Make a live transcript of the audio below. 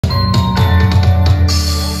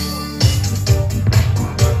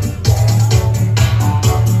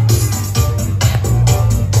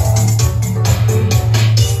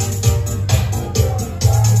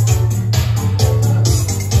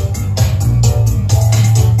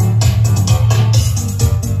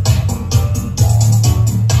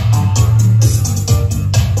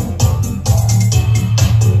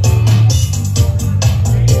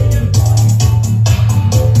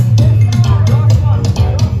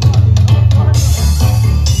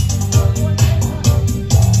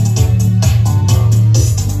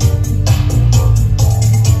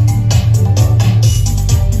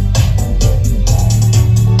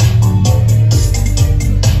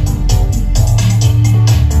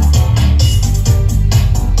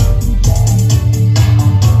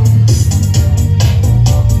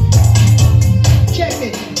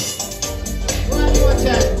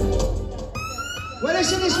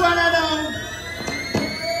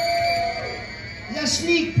a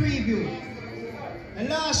sneak preview. The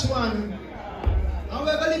last one, and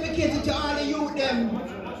we're going to dedicate it to all the youth them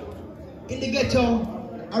in the ghetto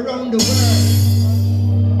around the world.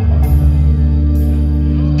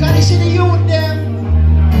 Can you see the youth them?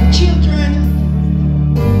 Children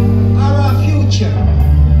are our future.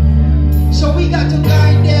 So we got to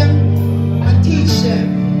guide them and teach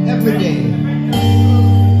them every day.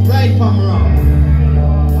 Right from wrong.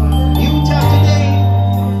 Youth of today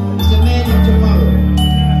is the man of tomorrow.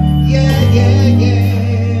 Yeah, yeah,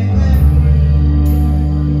 yeah.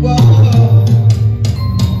 Whoa, whoa.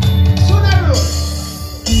 Sonaro.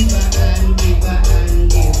 Give a hand, give a hand,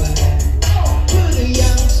 give a hand to the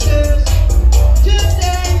youngsters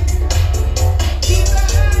today. Give a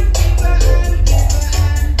hand, give a hand, give a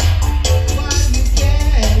hand while you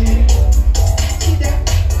can. See that?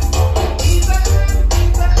 Give a hand,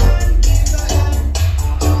 give a hand, give a hand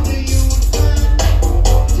to the youth man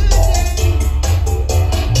today.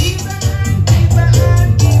 Give a hand, give a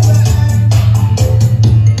hand, give a hand.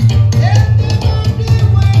 Help them on their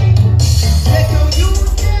way. Let your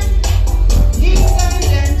youth them need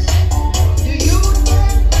guidance. The youth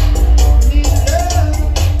them need love.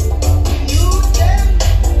 The youth them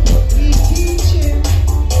need teaching.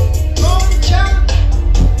 Culture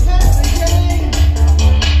every day.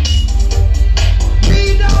 We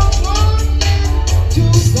don't want them to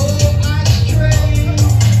go astray.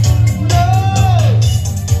 No.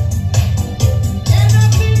 End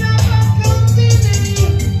up in a bad company.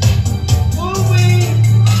 Oh, we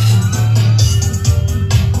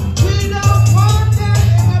don't want them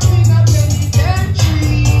end up in a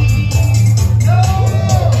penitentiary. No.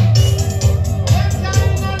 Them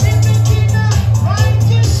kind of living in a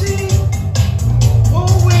righteously.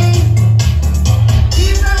 Oh, we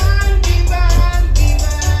give a hand, give a hand, give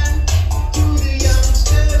a hand to the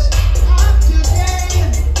youngsters of today.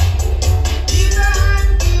 Give a hand,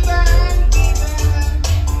 give a hand, give a hand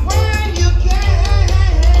while you can.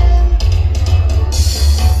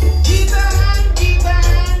 Give a hand, give a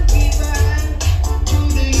hand, give a hand to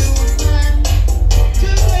the youth man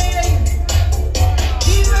today.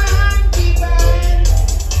 Give a hand, give a hand,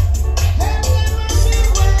 help them on their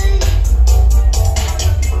way.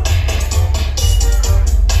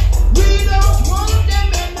 We don't want them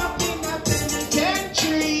end up in a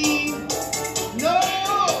penitentiary. No.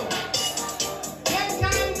 Them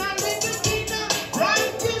kind of living in a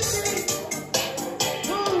righteously.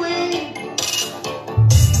 No way.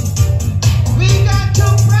 We got to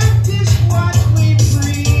practice what we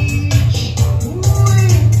preach.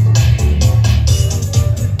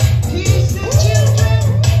 Teach the children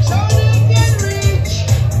so they can reach.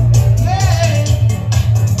 Yeah.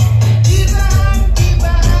 Give a hand, give a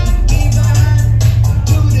hand, give a hand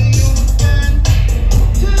to the youth man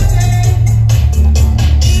today.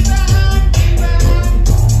 Give a hand, give a hand,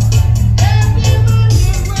 help them on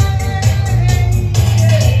their way.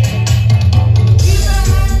 Give a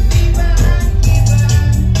hand, give a hand, give a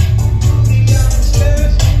hand to the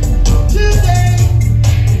youngsters today.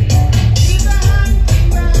 Give a hand,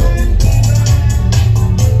 give a hand, give a hand.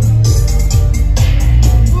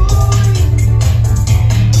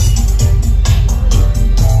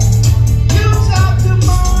 Youth of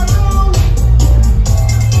tomorrow,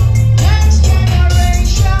 next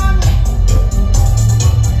generation.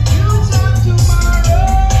 Youth of tomorrow.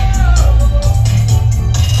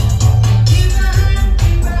 Give a hand,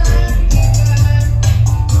 give a hand, give a hand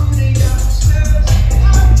to the youngsters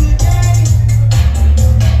of today.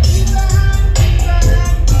 Give a hand, give a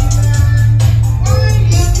hand, give a hand while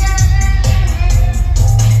you can.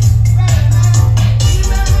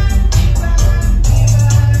 Give a hand, give a hand, give a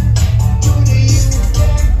hand to the youth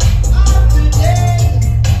of today.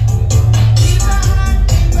 Give a hand,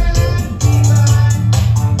 give a hand, give a hand.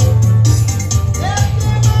 Help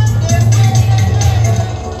them on their way.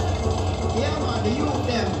 Yeah, man, the youth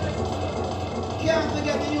them. Can't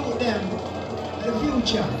forget the youth them. The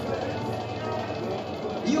future.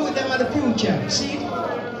 The youth them are the future. See?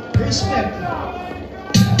 Respect.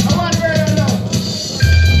 I want very love.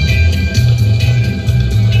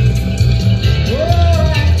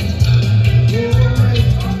 Alright. Alright.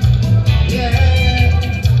 Yeah.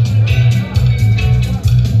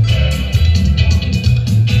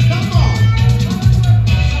 Come on.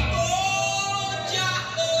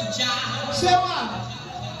 Say what?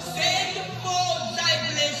 Send forth thy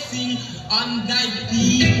blessing on thy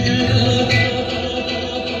people.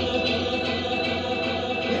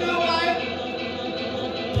 You know why?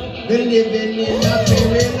 We're living in a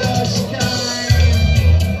perilous time.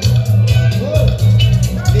 Whoa.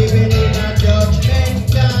 Living in a judgment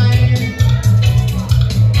time.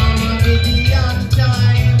 Armageddon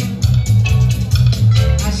time.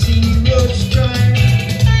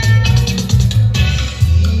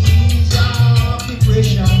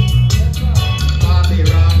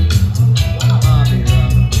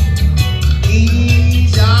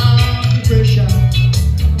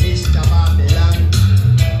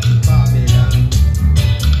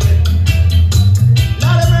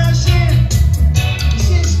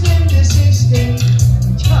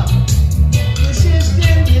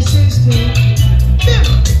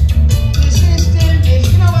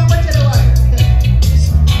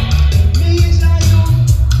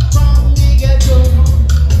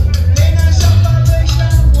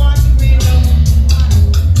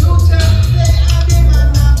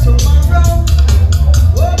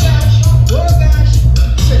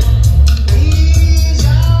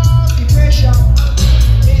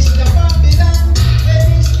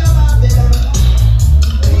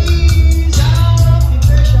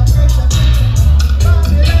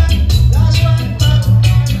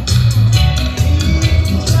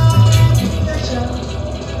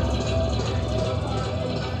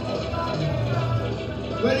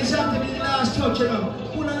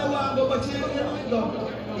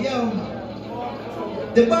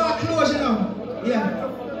 know. The bar closed, you know.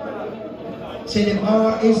 Yeah. Say the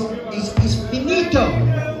bar is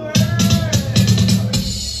finito.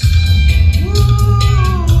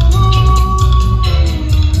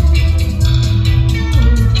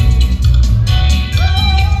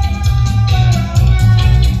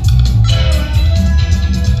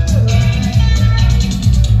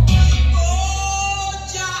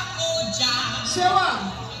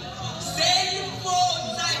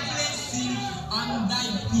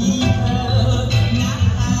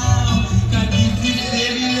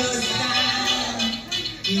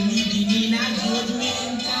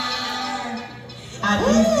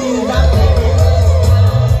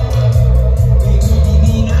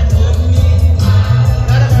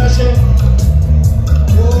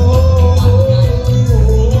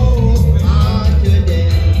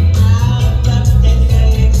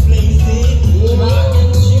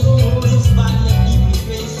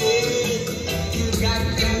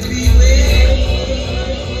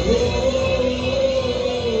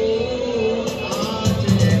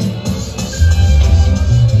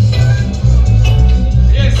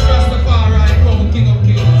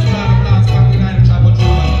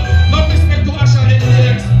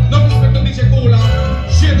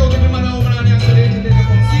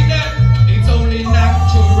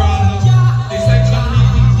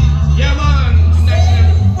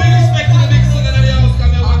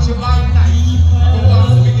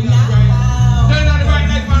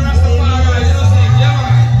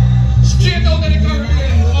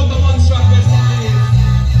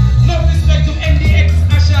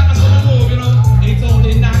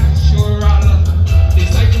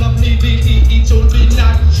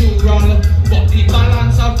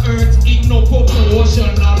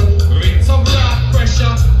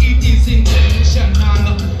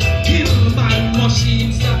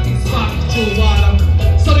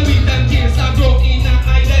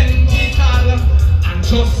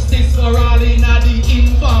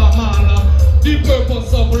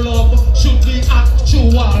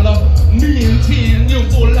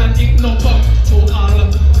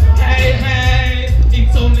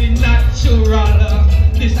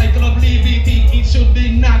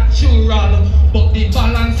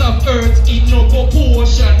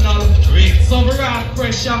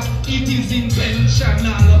 It is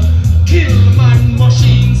intentional. Kill man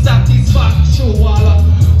machine satisfactual.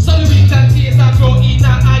 So we can taste a grow in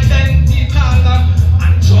a identical.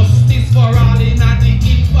 And justice for all in a the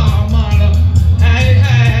informal. Hey,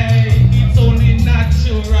 hey, it's only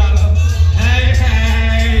natural. Hey,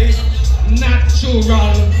 hey,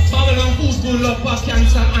 natural. Babylon food full of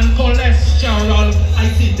cancer and cholesterol. I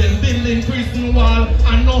see them building prison wall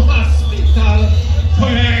and no hospital.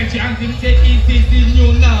 Purge and say it is the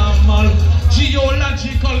new normal.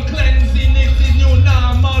 Geological cleansing is the new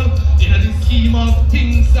normal. In the scheme of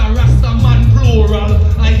things, a Rasta man plural.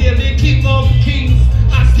 I hear the king of kings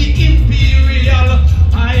as the imperial.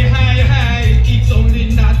 Hi, it's only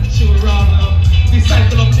natural. The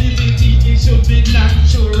cycle of liberty, it should be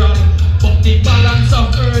natural. But the balance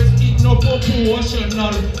of earth is no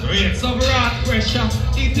proportional. Rates of rock pressure,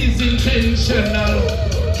 it is intentional.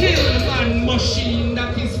 Kill man machine,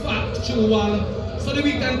 that is factual. So that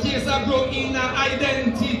we can taste a grow in a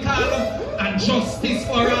identical. And justice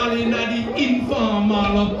for all in a the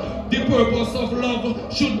informal. The purpose of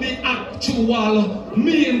love should be actual.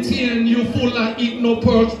 Maintain you full and it no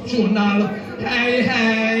personal.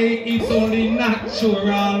 Hey, it's only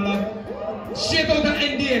natural. Straight out the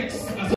NDX.